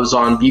label I was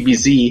on,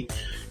 BBZ.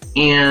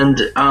 And,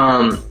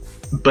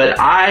 but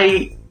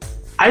I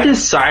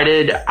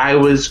decided I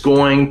was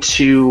going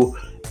to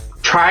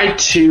try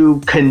to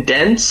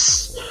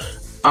condense,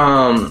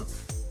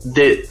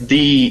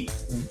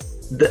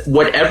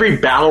 what every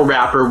battle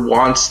rapper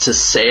wants to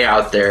say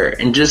out there,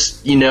 and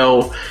just, you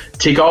know,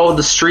 take all of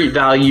the street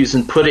values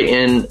and put it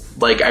in,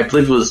 like, I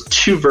believe it was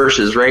 2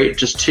 verses, right?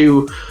 Just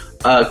 2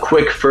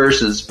 quick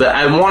verses. But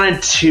I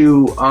wanted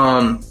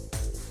to,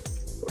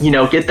 you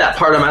know, get that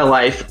part of my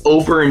life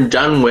over and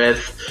done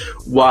with,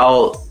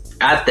 while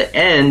at the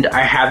end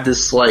I have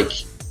this, like,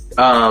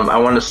 I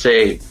want to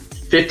say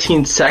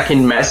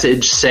 15-second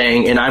message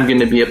saying, and I'm going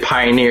to be a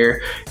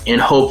pioneer,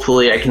 and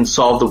hopefully I can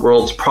solve the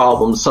world's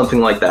problems,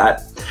 something like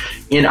that.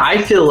 And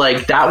I feel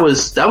like that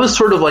was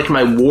sort of like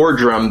my war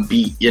drum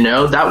beat, you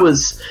know? That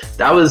was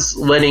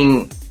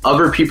letting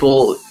other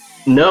people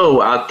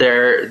know out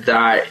there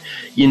that,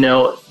 you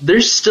know,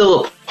 there's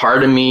still a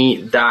part of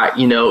me that,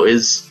 you know,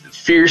 is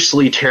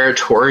fiercely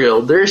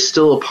territorial. There's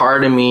still a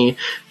part of me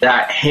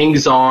that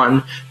hangs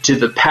on to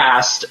the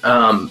past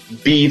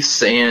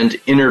beefs and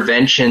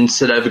interventions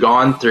that I've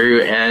gone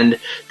through, and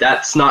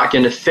that's not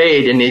going to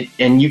fade.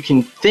 And you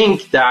can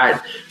think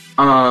that,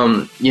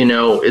 you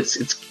know,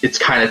 it's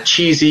kind of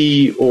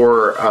cheesy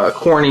or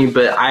corny,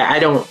 but I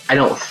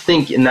don't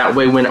think in that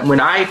way. When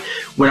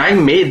I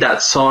made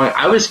that song,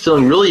 I was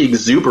feeling really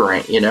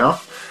exuberant, you know.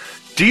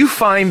 Do you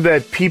find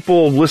that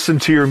people listen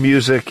to your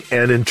music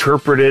and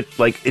interpret it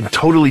like in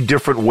totally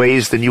different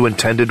ways than you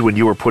intended when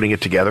you were putting it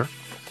together?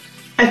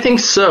 I think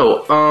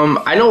so.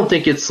 I don't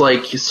think it's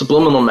like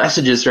subliminal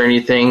messages or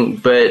anything,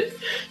 but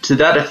to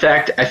that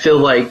effect, I feel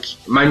like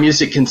my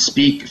music can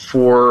speak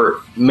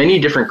for many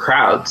different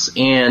crowds,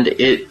 and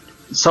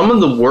some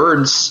of the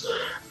words,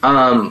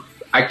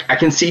 I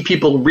can see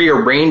people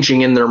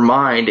rearranging in their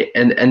mind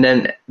and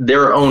then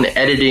their own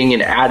editing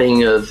and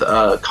adding of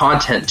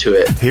content to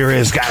it. Here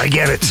is Gotta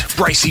Get It,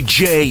 Brycey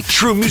J,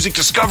 True Music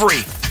Discovery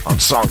on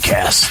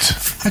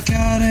SongCast. I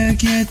gotta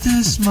get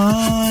this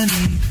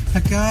money, I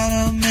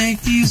gotta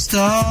make these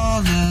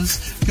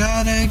dollars,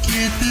 gotta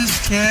get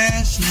this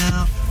cash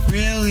now.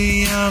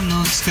 Really, I'm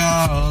no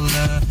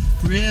scholar,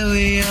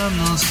 really, I'm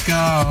no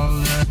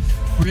scholar,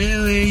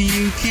 really,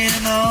 you can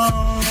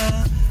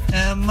holler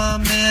at my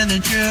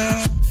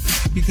manager,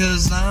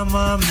 because I'm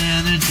a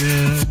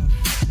manager.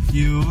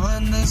 You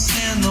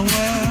understand the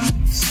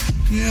words,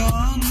 you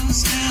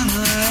understand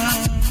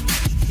the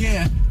words.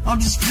 Yeah, I'm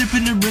just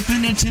flipping and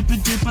ripping and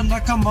tipping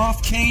like I'm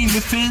off Kane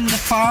within the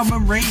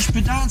firing range,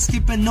 but I'm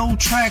skipping no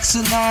tracks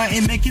and I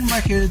ain't making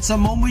records.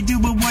 I'm only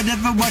doing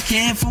whatever I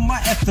can for my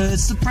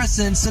efforts. The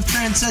presence of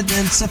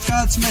transcendence of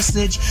God's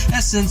message,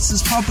 essence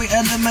is probably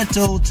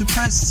elemental to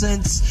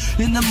presence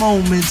in the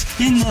moment,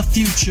 in the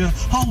future.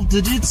 Hold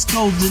it, it's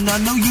golden. I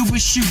know you a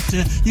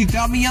shooter. You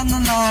got me on the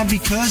line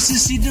because you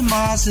see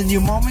demise and you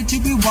want me to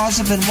be wise.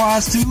 I've been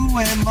wise to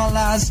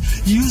analyze.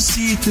 You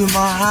see through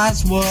my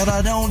eyes what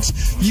I don't.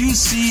 You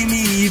see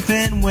me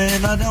even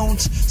when I don't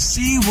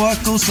see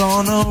what goes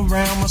on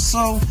around my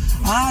soul.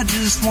 I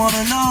just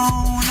wanna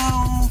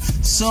know.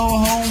 So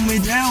hold me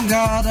down,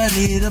 God. I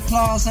need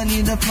applause. I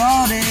need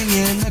applauding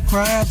in the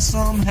crowd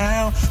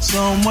somehow,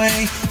 some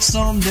way,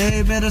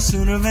 someday. Better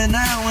sooner than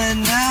now,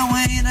 and now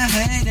ain't a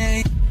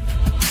heyday.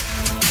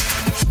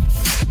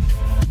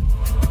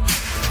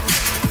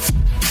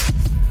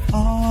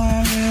 Oh,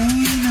 I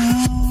really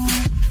know.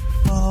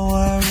 Oh,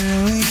 I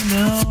really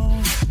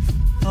know.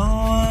 Oh,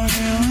 I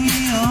really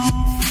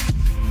know.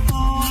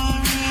 Oh, I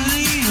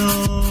really know.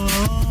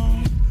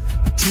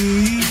 To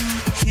you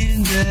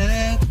in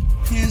debt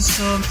is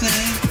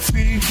something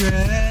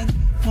regret.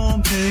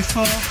 Won't pay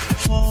for,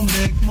 won't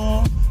make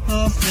more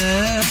of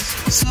that.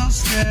 So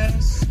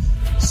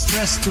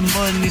stress the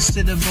money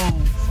instead of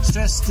bowl.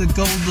 Stress the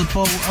gold, the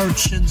bowl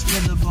urchins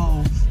with a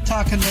bowl.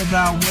 Talking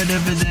about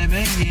whatever they're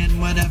making,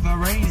 whatever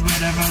range,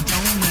 whatever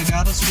tone they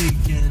gotta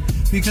speak in.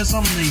 Because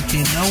I'm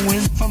leaking no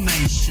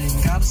information.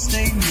 Gotta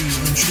stay me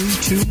and true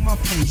to my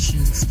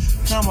patience.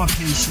 Not my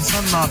patience,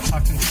 I'm not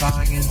talking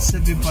science.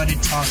 Everybody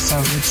talks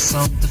out with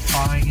some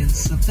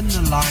defiance of an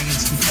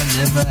alliance which I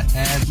never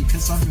had,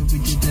 because I really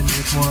didn't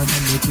make one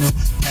and make no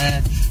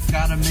pad.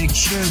 Gotta make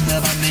sure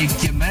that I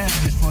make you mad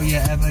before you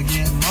ever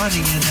get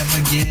money and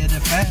ever get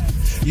a fad.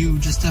 You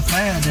just a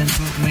fad and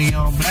put me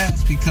on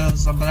blast,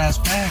 because I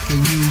blast back at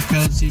you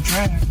cause you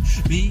track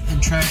me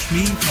and trash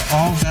me for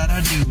all that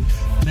I do.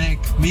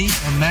 Make me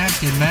a Mac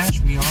and mash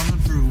me on the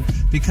brew,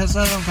 because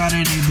I don't got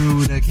any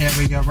brew to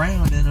carry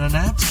around in a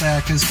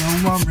knapsack, as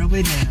though I'm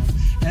really down.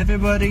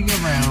 Everybody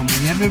around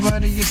me,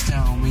 everybody is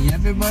down me,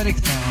 everybody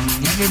down me,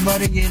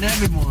 everybody and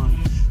everyone.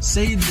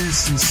 Save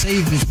this and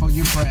save it for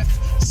your breath.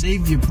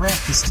 Save your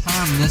breath, it's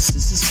timeless,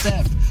 it's a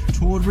step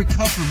toward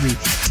recovery.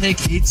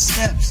 Take 8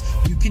 steps,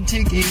 you can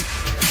take 8.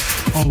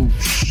 Oh,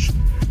 shh.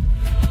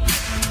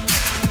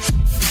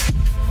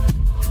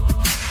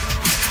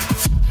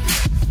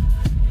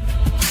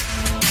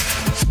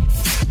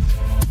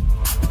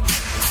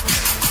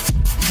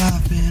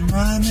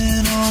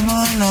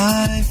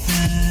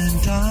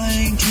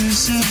 to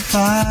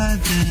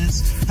survive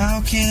this?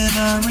 How can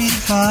I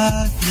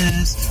revive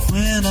this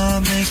when I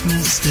make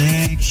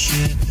mistakes?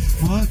 Shit,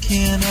 what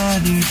can I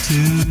do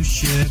to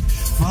shift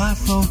my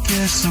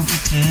focus of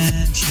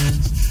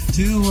attentions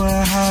to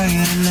a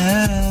higher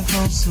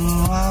level so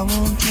I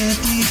won't get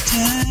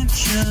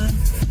detention?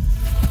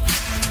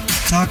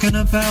 Talking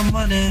about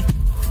money,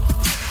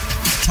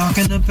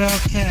 talking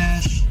about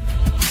cash,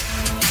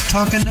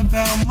 talking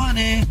about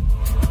money,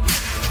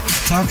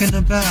 talking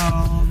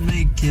about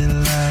make it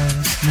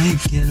last,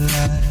 make it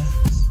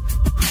last.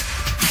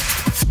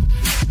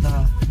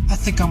 Nah, I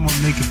think I'm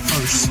gonna make it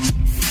first.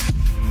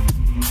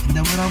 You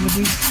know what I'm gonna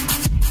do?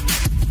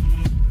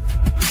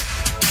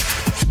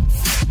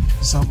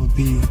 So I'm gonna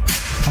be a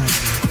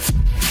pioneer.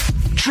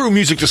 True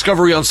music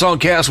discovery on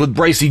SongCast with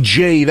Brycey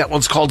J. That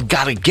one's called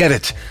Gotta Get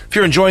It. If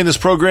you're enjoying this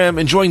program,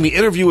 enjoying the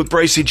interview with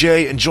Brycey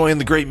J, enjoying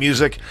the great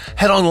music,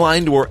 head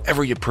online to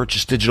wherever you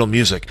purchase digital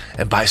music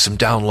and buy some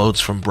downloads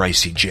from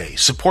Brycey J.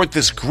 Support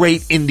this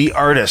great indie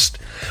artist.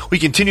 We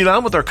continued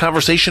on with our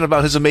conversation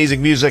about his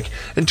amazing music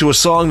into a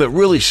song that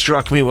really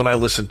struck me when I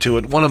listened to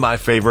it. One of my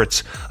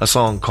favorites, a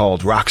song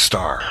called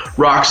Rockstar.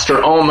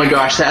 Rockstar, oh my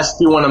gosh, that's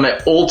one of my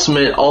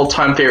ultimate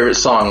all-time favorite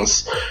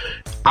songs.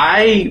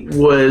 I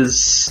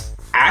was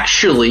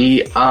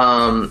actually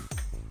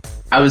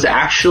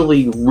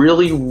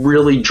really,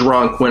 really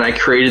drunk when I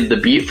created the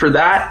beat for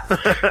that.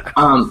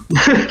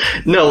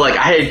 No, like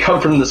I had come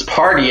from this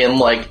party and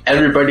like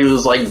everybody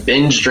was like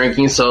binge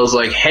drinking, so I was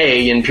like,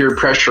 hey, and peer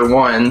pressure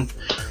won.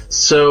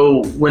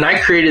 So when I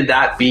created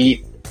that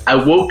beat, I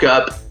woke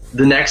up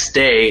the next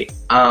day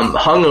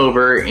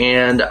hungover,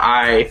 and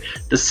I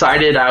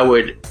decided I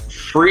would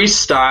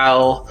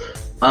freestyle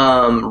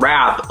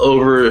rap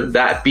over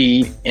that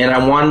beat, and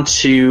I wanted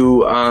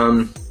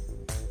to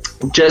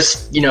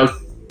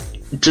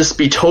just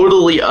be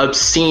totally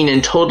obscene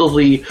and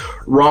totally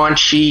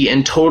raunchy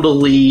and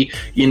totally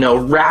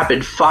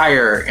rapid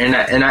fire, and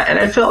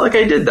I felt like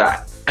I did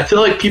that. I feel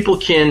like people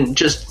can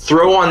just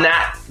throw on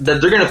that they're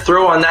going to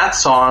throw on that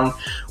song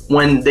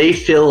when they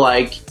feel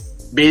like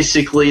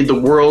basically the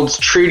world's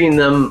treating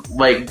them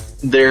like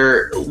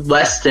they're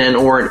less than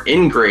or an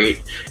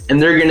ingrate, and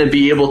they're going to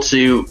be able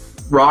to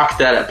rock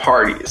that at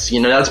parties.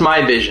 That's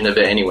my vision of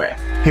it anyway.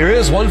 Here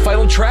is one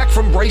final track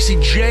from Brycey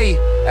J.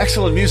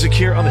 Excellent music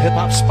here on the Hip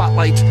Hop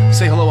Spotlight.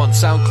 Say hello on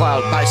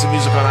SoundCloud, buy some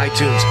music on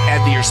iTunes,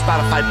 add to your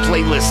Spotify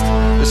playlist.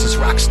 This is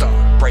Rockstar,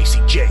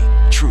 Brycey J.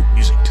 True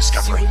music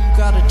discovery. See, what you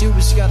gotta do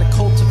is you gotta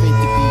cultivate the beat.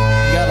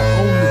 You gotta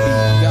own the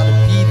beat. You gotta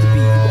be the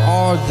beat. You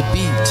are the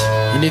beat.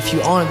 And if you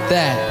aren't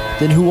that,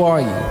 then who are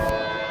you?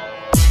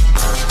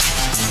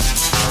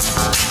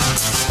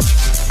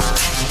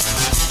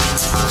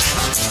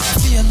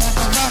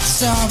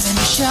 In a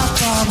shop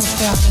bar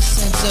without a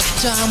sense of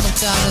time,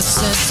 without a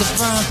sense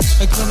of rhyme.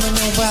 A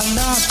criminal by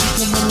knowledge, a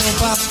criminal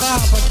by fire.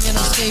 I can't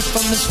escape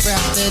from this rap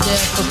that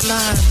ever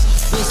blinds.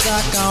 Feels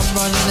like I'm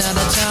running out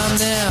of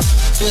time now.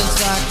 Feels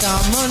like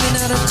I'm running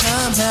out of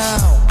time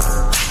now.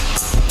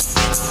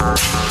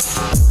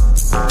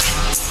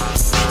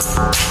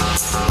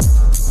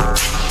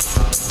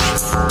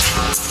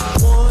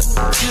 1, 2,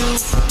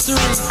 3,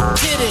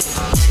 hit it.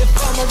 If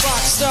I'm a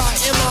rock star,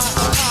 am I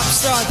a pop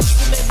star? This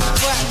will make me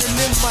platinum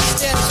in my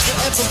status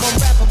forever. I'm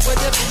rapping,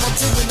 whatever I'm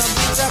doing, I'm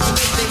rapping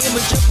with the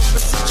image of a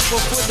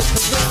residual for the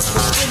political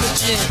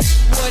scrimmaging.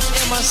 What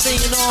am I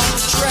saying on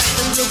the track?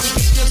 I'm really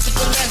against the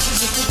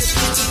glasses if we get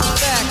into the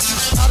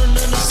facts. I don't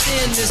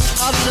understand this,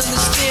 I don't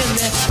understand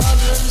that, I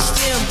don't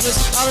understand bliss,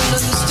 I don't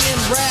understand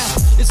rap.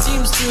 It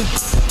seems to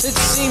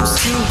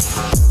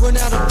run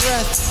out of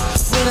breath,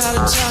 run out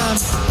of time.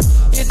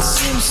 It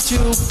seems to,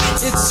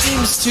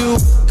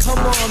 come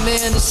on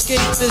man,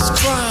 escape this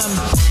crime.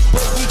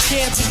 But we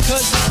can't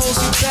because it pulls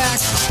you back,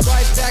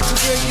 right back to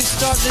where you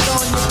started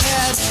on your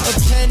pad. A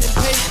pen and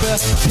paper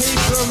in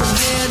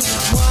hand,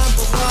 line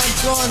by line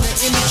drawing the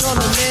image on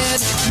the man.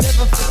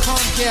 Never for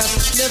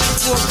Comcast, never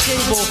for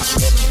cable,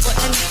 never for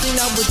anything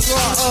I would draw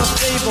a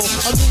fable.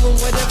 I'm doing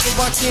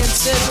whatever I can,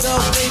 said the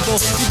fable.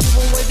 You're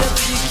doing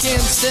whatever you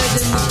can, said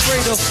in the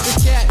cradle. The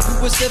cat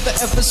who was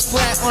ever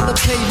splat on the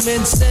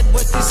pavement said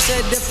what they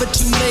said, ever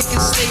to make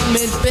a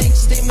statement. Bank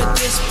statement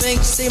this,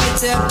 bank statement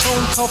that,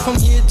 phone call from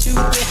here to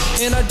there,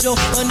 and I don't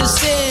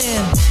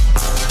understand.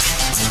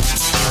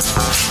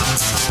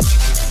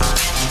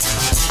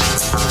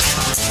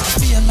 I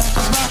feel like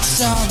a rock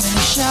star in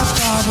a shop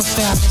bar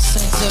without a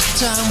sense of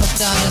time,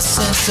 without a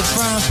sense of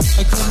rhyme.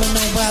 A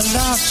criminal by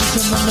large, a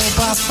criminal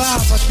by fire.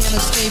 I can't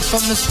escape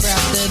from this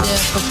rap that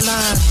ever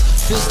blinds.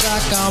 Feels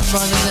like I'm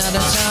running out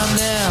of time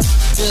now.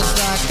 Feels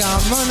like I'm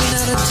running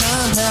out of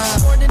time now.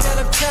 I'm running out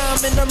of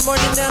time and I'm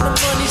running out of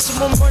money, so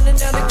I'm running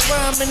out of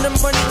crime and I'm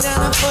running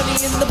out of honey.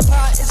 In the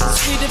pot isn't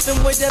sweet if and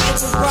whatever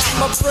will rock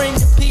my brain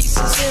to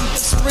pieces. In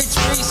this rich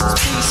Reese's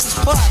pieces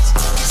pots.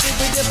 Say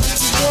whatever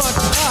you want,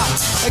 hot.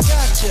 I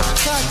got you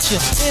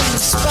in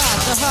the spot,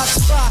 the hot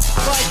spot,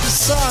 like the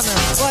sauna,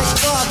 like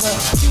lava.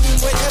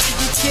 Doing whatever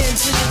you can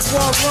to the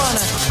raw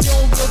runner.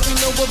 Don't really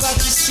know about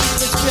the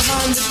secrets behind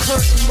behind the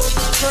curtain, but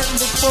the curtain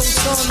will close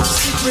on the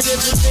secret of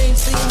the vein,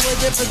 seeing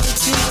whatever the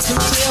truth can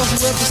tell.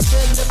 Whoever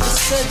said never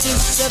said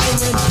just seven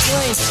in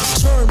plain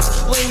terms,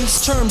 lame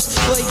terms,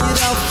 lay it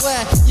out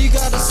flat. You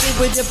gotta say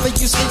whatever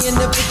you say and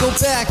never go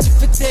back to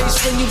the days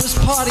when you was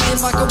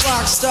partying like a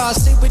rock star.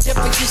 Say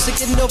whatever you say,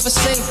 getting over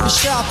Saint for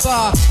shop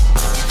bar.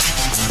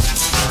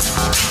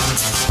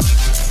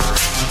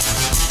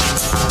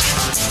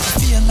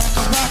 Feel like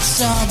a rock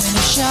star in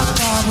a shop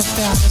bar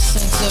without a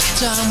sense of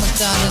time,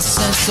 without a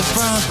sense of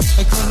rhyme.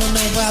 A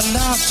criminal by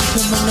life, a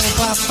criminal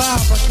by fire.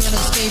 I can't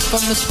escape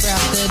from this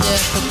rap that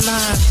ever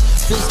blind.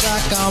 Feels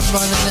like I'm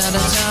running out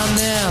of time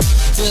now.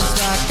 Feels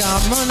like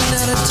I'm running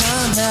out of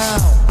time now.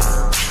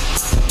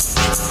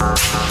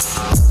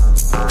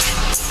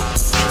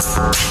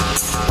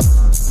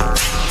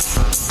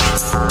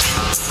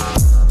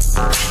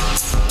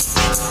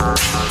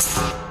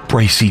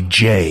 Brycey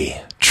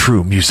J.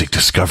 True Music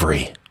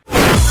Discovery.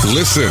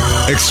 Listen,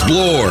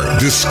 explore,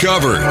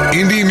 discover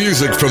indie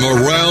music from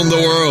around the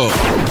world.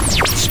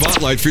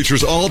 Spotlight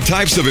features all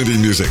types of indie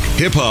music.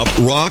 Hip-hop,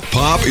 rock,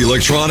 pop,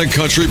 electronic,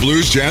 country,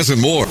 blues, jazz,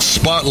 and more.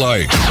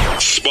 Spotlight.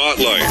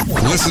 Spotlight.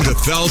 Listen to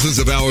thousands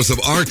of hours of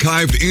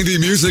archived indie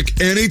music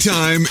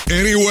anytime,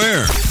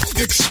 anywhere.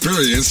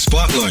 Experience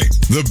Spotlight.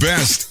 The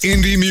best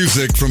indie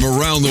music from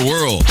around the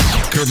world.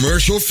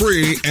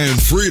 Commercial-free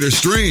and free to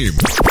stream.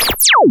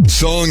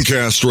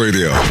 SongCast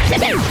Radio.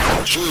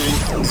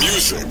 True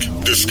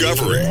music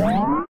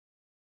discovery.